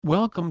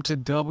Welcome to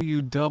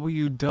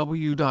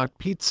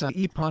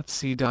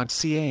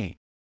www.pizzaepozzi.ca,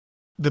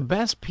 the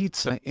best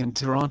pizza in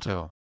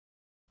Toronto.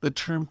 The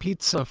term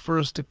pizza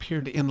first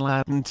appeared in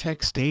Latin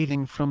text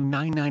dating from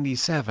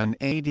 997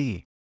 AD.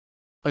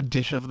 A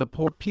dish of the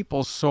poor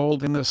people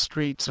sold in the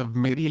streets of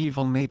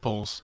medieval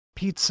Naples,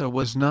 pizza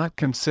was not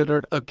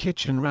considered a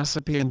kitchen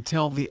recipe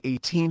until the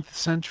 18th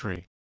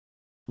century.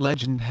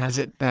 Legend has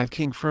it that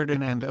King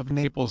Ferdinand of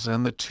Naples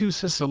and the Two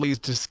Sicilies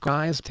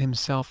disguised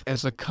himself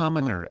as a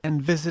commoner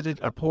and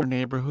visited a poor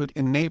neighborhood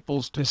in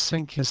Naples to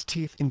sink his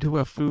teeth into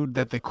a food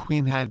that the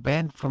Queen had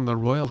banned from the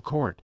royal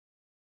court.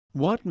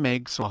 What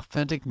makes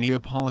authentic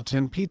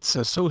Neapolitan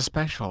pizza so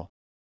special?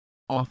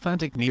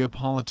 Authentic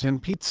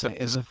Neapolitan pizza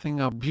is a thing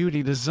of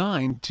beauty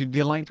designed to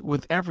delight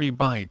with every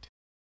bite.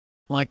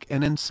 Like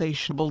an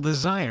insatiable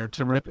desire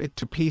to rip it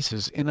to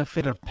pieces in a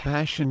fit of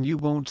passion, you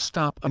won't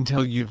stop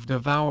until you've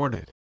devoured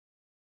it.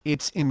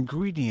 Its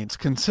ingredients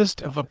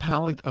consist of a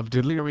palette of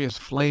delirious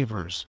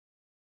flavors.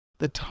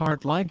 The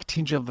tart-like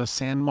tinge of the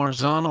San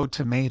Marzano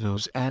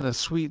tomatoes add a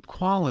sweet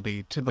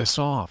quality to the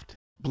soft,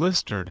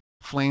 blistered,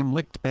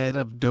 flame-licked bed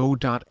of dough.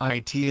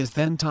 It is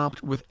then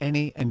topped with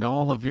any and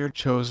all of your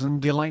chosen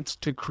delights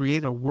to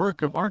create a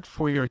work of art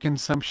for your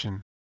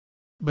consumption.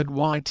 But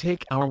why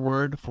take our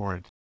word for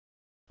it?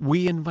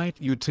 We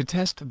invite you to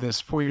test this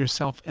for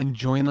yourself and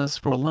join us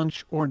for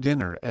lunch or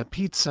dinner at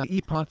Pizza e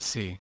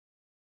Pozzi.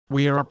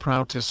 We are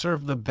proud to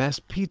serve the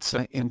best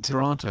pizza in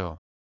Toronto.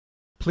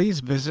 Please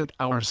visit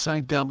our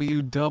site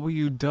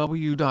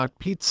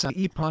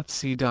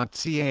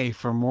www.pizzaepozzi.ca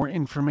for more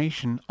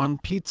information on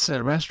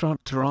Pizza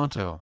Restaurant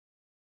Toronto.